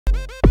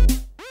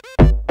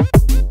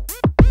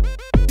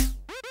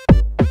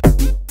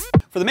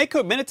For the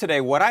MakeCode Minute today,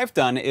 what I've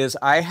done is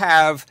I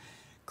have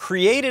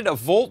created a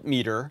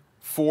voltmeter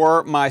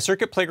for my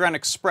Circuit Playground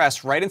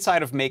Express right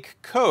inside of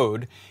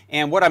MakeCode.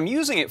 And what I'm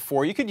using it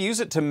for, you could use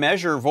it to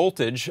measure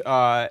voltage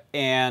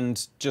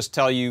and just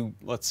tell you,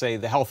 let's say,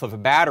 the health of a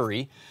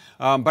battery.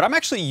 But I'm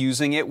actually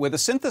using it with a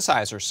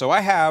synthesizer. So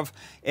I have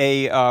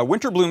a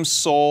Winterbloom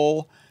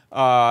Sol,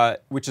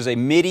 which is a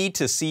MIDI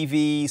to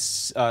CV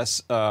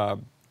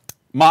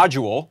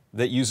module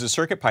that uses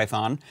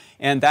CircuitPython,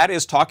 and that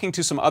is talking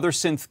to some other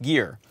synth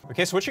gear.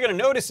 Okay, so what you're going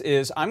to notice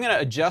is I'm going to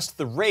adjust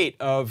the rate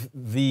of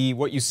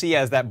what you see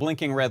as that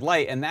blinking red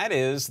light, and that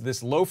is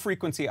this low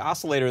frequency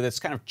oscillator that's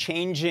kind of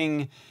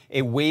changing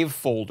a wave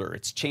folder.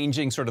 It's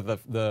changing sort of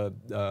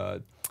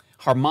the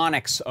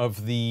harmonics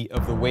of the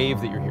wave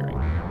that you're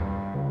hearing.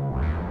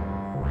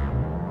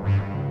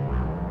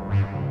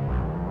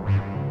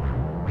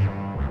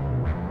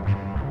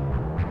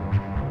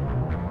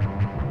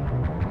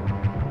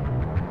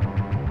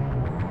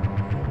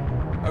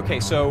 Okay,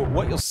 so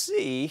what you'll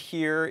see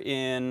here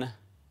in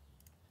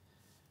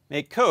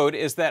MakeCode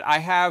is that I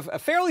have a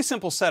fairly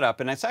simple setup,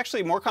 and it's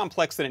actually more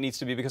complex than it needs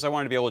to be because I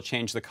wanted to be able to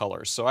change the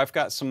colors. So I've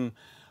got some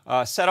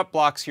setup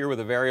blocks here with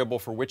a variable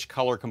for which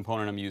color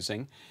component I'm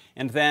using.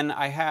 And then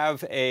I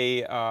have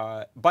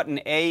a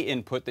button A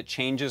input that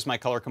changes my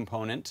color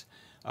component,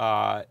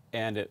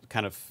 and it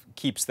kind of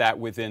keeps that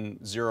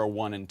within 0,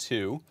 1, and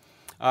 2.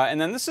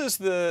 And then this is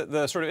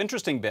the sort of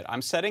interesting bit.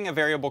 I'm setting a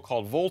variable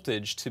called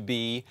voltage to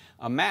be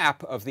a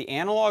map of the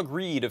analog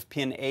read of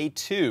pin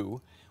A2,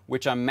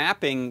 which I'm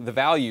mapping the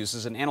values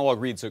as an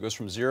analog read, so it goes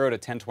from 0 to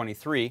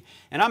 1023,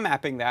 and I'm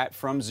mapping that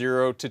from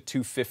 0 to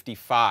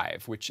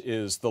 255, which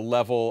is the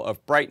level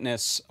of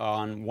brightness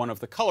on one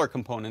of the color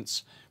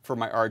components for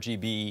my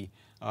RGB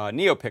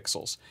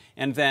neopixels.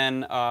 And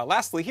then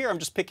lastly here, I'm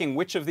just picking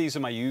which of these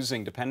am I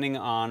using depending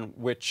on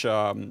which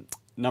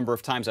number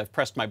of times I've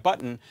pressed my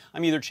button.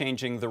 I'm either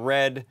changing the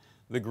red,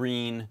 the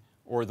green,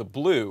 or the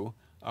blue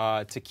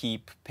to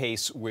keep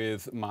pace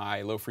with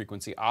my low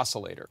frequency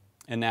oscillator.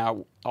 And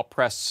now I'll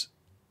press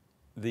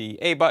the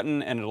A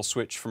button and it'll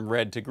switch from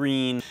red to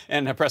green,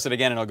 and I press it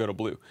again and it'll go to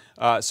blue.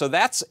 So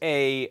that's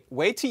a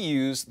way to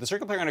use the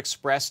Circuit Playground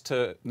Express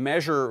to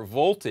measure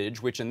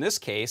voltage, which in this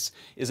case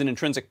is an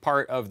intrinsic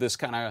part of this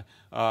kind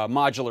of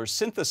modular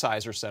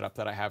synthesizer setup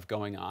that I have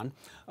going on,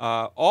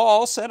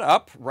 all set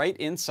up right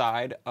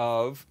inside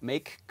of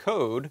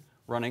MakeCode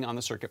running on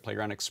the Circuit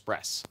Playground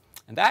Express.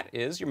 And that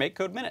is your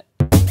MakeCode Minute.